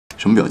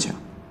什么表情？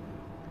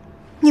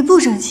你不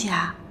生气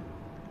啊？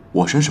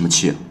我生什么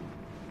气啊？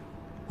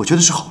我觉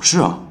得是好事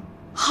啊。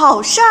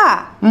好事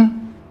儿。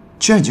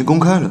既然已经公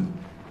开了，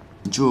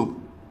你就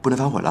不能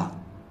反悔了？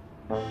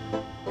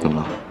怎么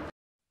了？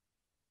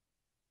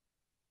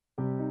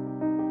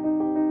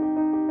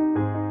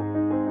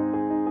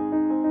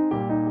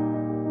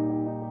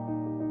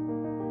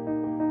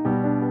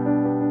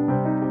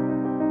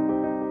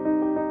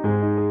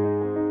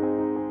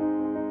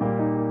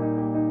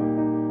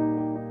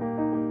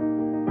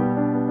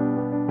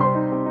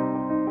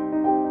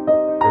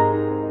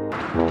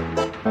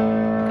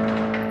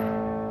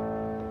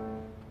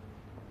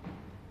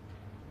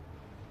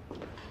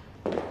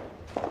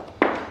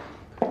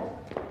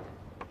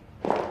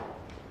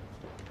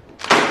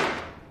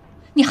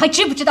你还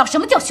知不知道什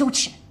么叫羞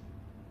耻？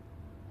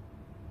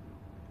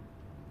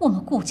我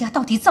们顾家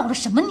到底造了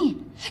什么孽，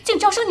竟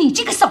招生你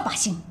这个扫把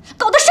星，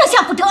搞得上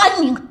下不得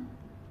安宁？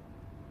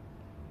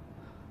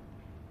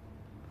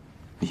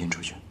你先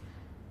出去。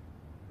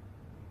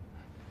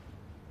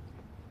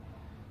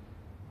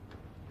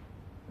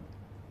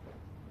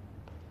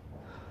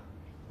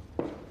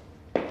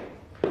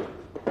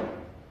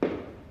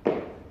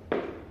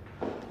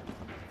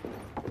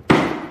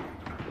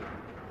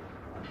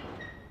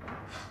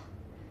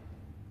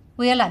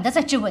我也懒得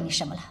再质问你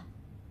什么了。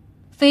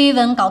绯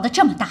闻搞得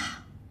这么大，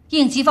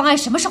应急方案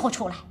什么时候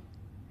出来？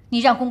你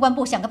让公关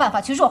部想个办法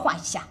去弱化一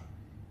下，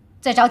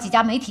再找几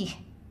家媒体，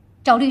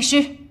找律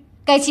师，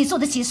该起诉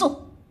的起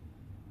诉。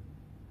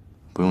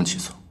不用起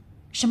诉。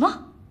什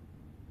么？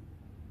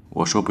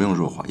我说不用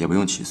弱化，也不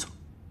用起诉。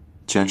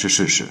既然是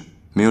事实，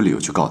没有理由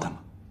去告他们。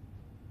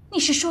你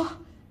是说，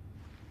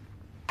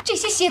这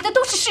些写的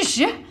都是事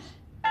实？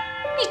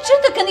你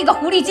真的跟那个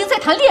狐狸精在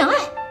谈恋爱？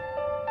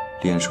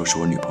李彦硕是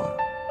我女朋友，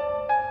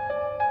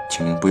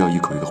请您不要一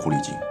口一个狐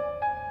狸精。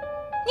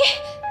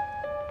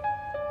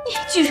你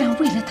居然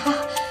为了他，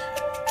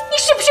你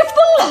是不是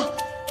疯了？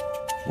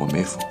我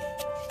没疯，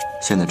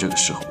现在这个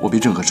时候，我比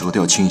任何时候都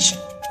要清醒。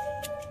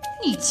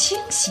你清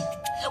醒？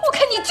我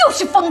看你就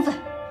是疯子！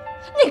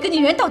那个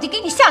女人到底给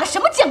你下了什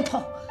么降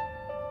头？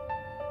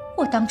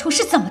我当初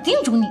是怎么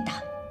叮嘱你的？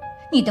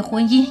你的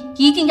婚姻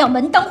一定要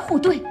门当户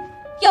对，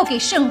要给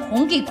盛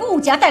虹、给顾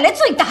家带来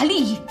最大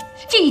利益，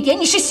这一点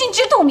你是心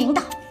知肚明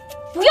的。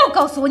不要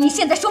告诉我你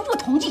现在说不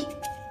同意。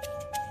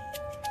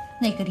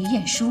那个李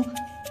彦书，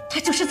他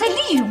就是在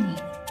利用你，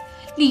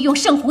利用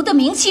盛虹的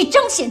名气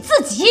彰显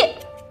自己。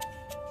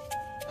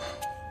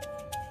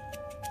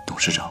董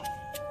事长，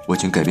我已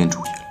经改变主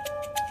意了。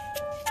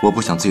我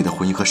不想自己的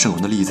婚姻和盛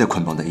虹的利益再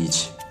捆绑在一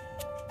起，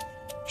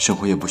盛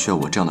虹也不需要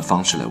我这样的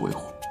方式来维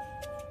护。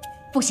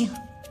不行，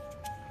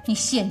你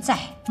现在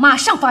马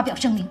上发表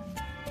声明，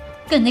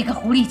跟那个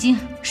狐狸精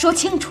说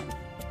清楚，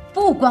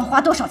不管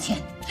花多少钱，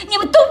你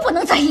们都不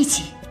能在一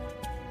起。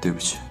对不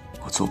起，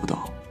我做不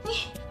到。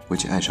我已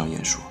经爱上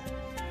彦书，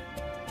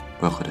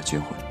我要和他结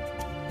婚。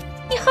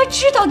你还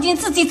知道你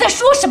自己在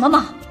说什么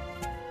吗？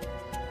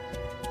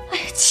哎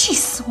呀，气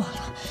死我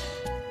了！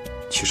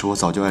其实我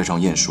早就爱上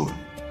彦书了，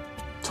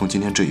从今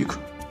天这一刻，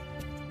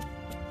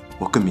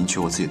我更明确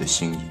我自己的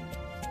心意。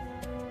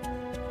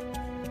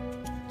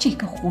这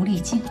个狐狸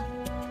精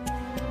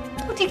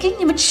到底给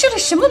你们吃了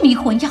什么迷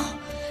魂药，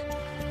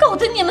搞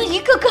得你们一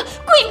个个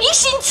鬼迷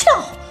心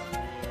窍。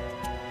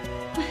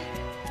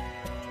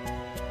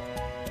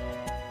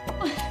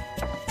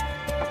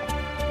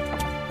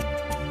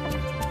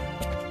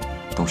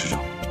董事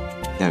长，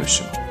要有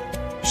事吗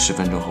？10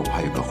分钟后我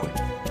还有个会。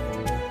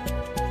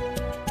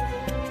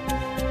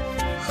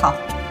好，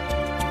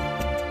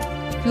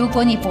如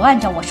果你不按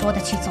照我说的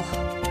去做，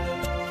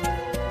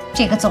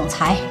这个总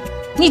裁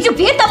你就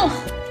别当了。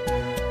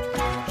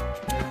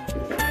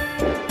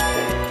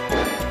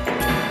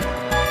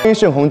因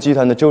盛虹集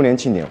团的周年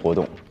庆典活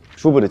动，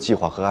初步的计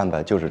划和安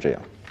排就是这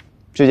样。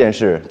这件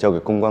事交给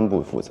公关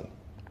部负责，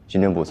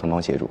行政部从旁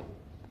协助。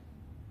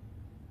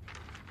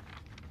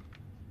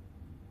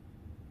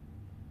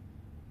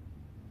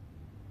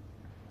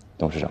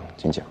董事长，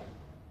请讲。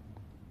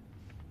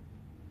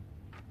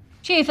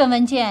这份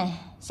文件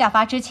下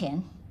发之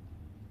前，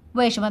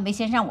为什么没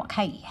先让我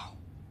看一眼？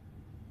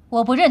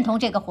我不认同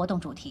这个活动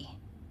主题，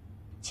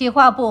企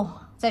划部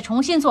再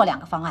重新做2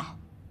个方案，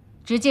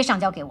直接上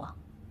交给我，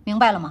明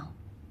白了吗？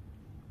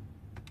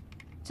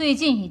最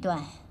近一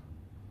段，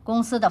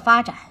公司的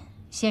发展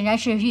显然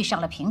是遇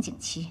上了瓶颈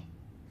期，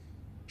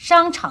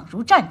商场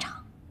如战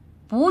场，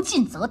不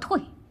进则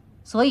退，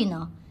所以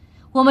呢，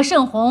我们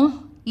盛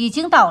虹已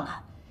经到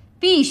了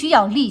必须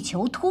要力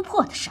求突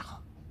破的时候。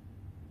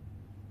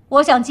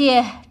我想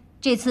借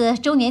这次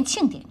周年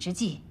庆典之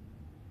际，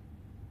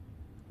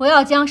我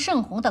要将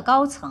盛虹的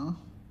高层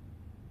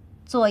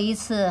做一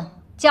次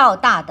较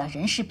大的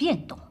人事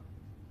变动。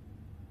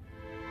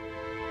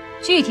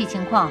具体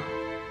情况，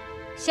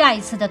下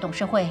一次的董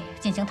事会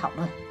进行讨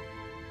论。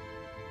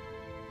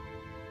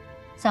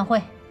散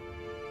会。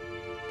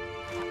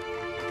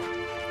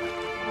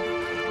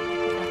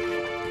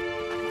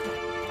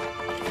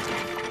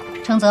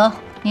程泽，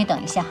你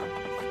等一下。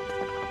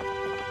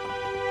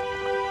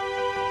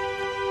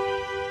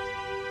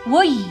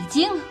我已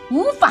经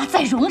无法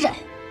再容忍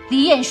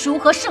李彦书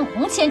和盛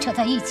红牵扯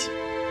在一起。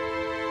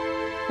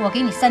我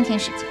给你3天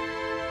时间，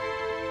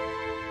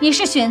你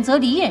是选择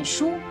李彦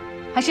书，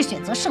还是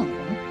选择盛红？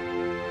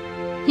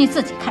你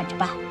自己看着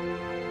办。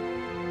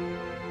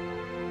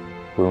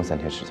不用3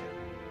天时间，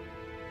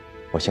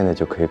我现在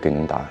就可以给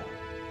您答案。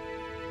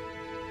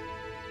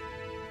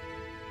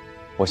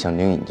我想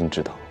您已经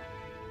知道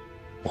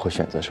我会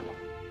选择什么。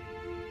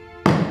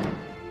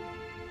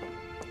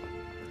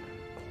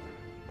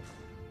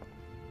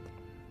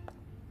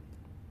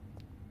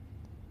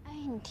哎，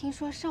你听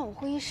说上午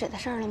会议室的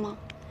事儿了吗？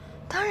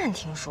当然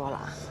听说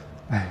了。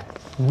哎，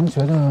你们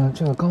觉得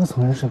这个高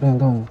层人事变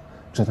动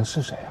指的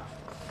是谁啊？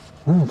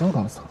能有多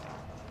高层？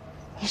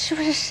你是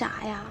不是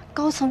傻呀？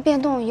高层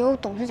变动由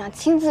董事长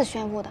亲自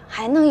宣布的，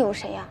还能有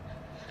谁呀？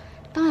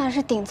当然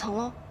是顶层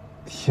喽。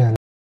天！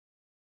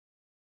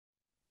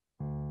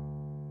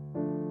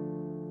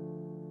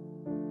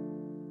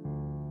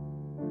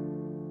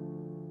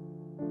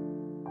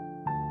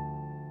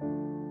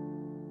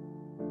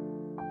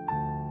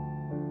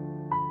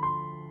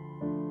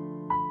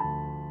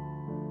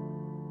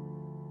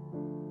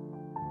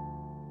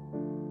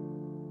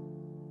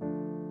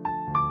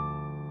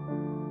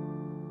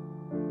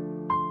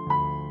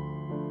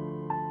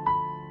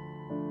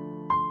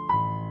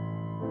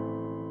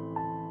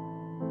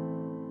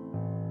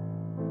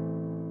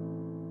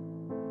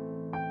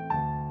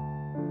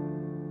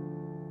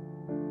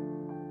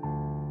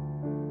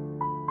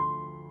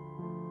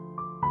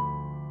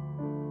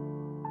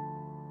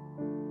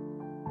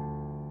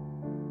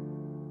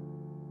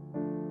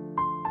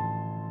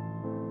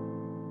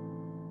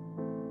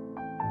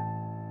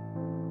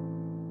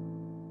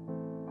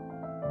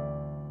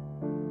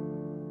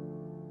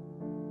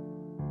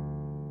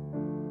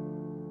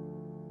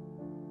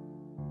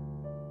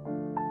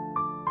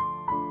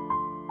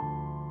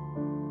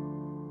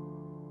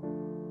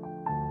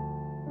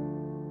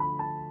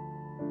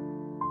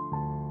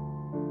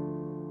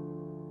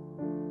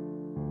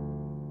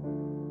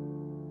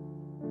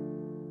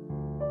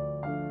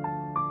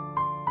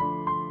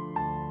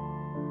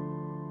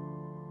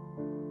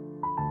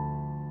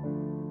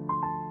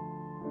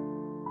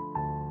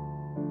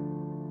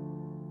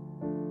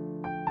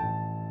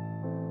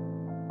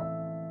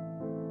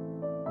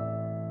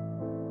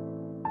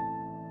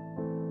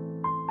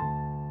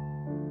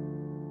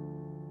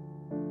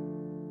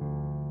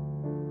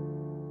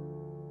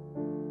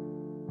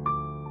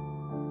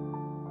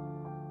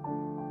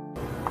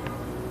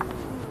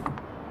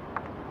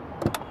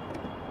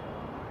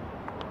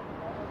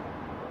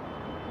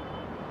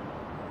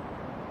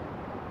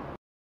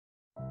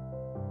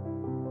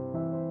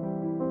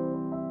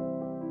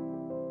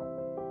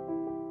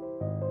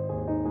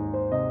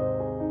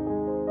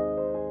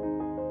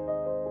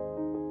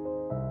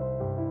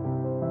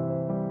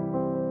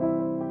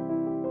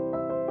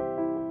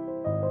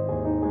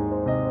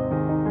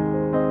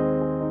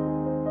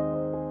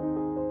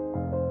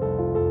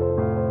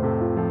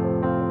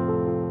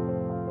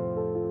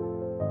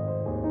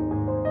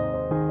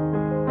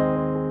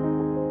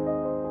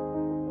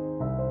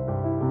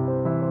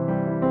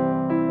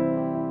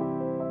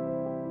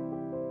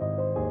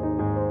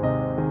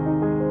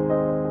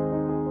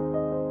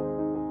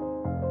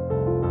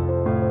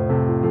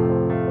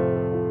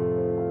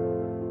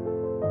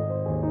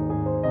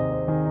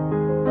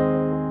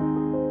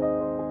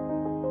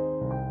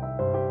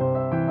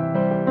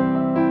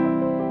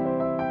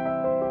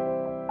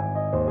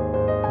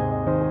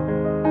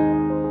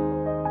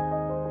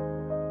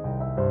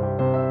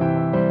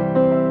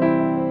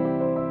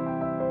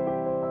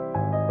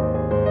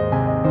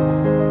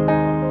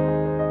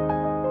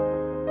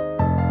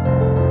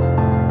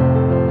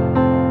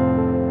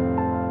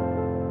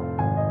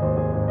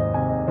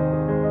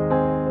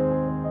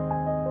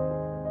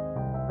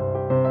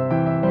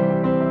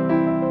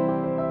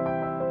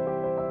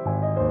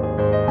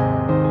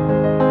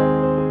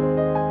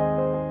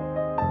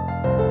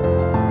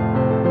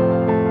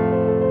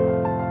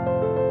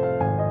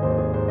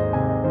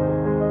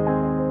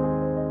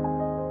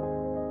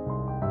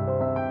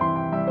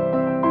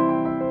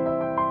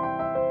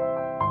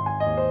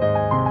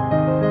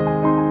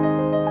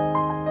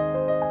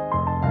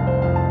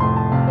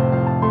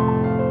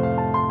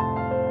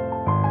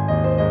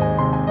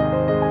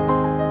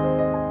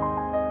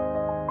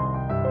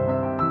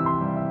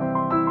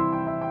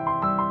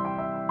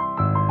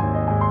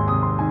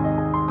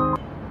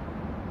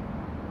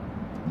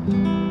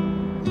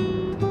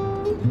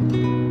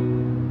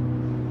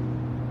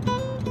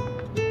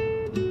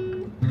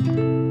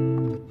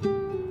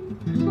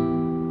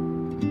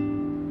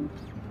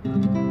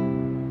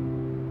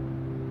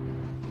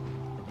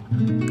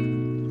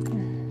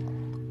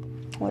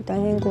我担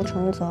心顾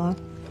承泽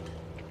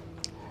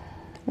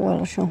为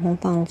了盛红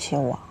放弃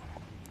我，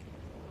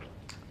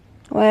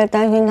我也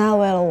担心他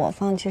为了我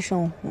放弃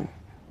盛红。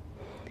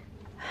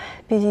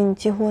毕竟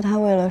几乎他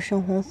为了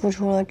盛红付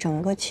出了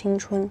整个青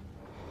春，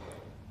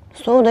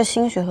所有的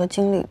心血和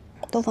精力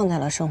都放在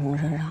了盛红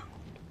身上。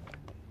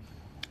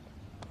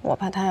我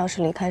怕他要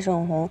是离开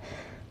盛红，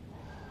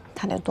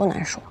他得多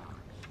难受。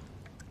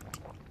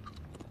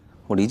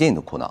我理解你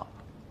的苦恼，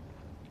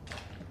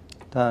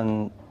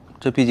但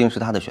这毕竟是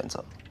他的选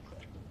择，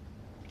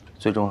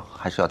最终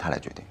还是要他来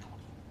决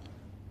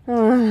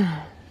定。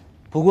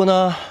不过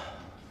呢，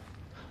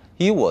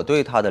以我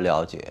对他的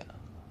了解，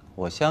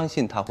我相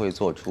信他会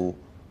做出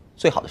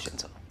最好的选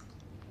择。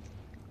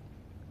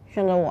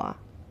选择我？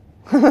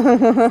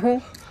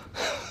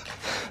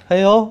哎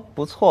呦，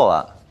不错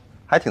啊，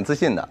还挺自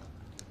信的。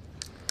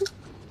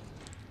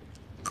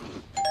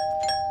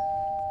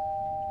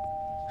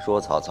说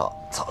曹操，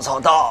曹操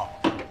到。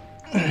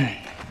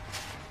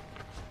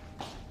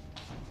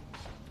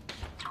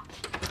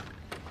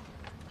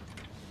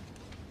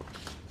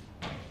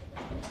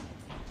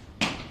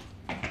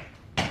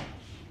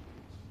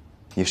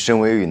你身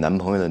为有男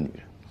朋友的女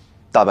人，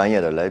大半夜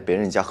的来别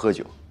人家喝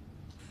酒，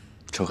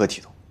成何体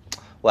统？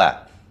喂，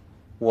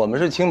我们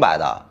是清白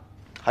的。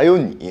还有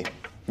你，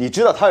你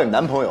知道她有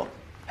男朋友，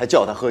还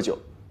叫她喝酒，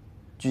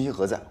居心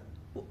何在？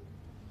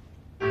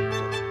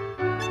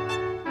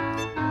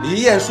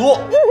李晏殊，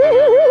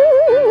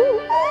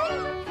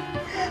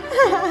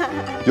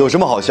有什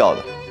么好笑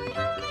的？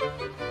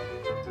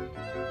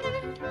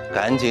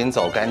赶紧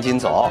走，赶紧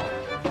走，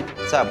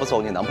再不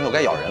走，你男朋友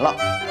该咬人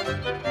了。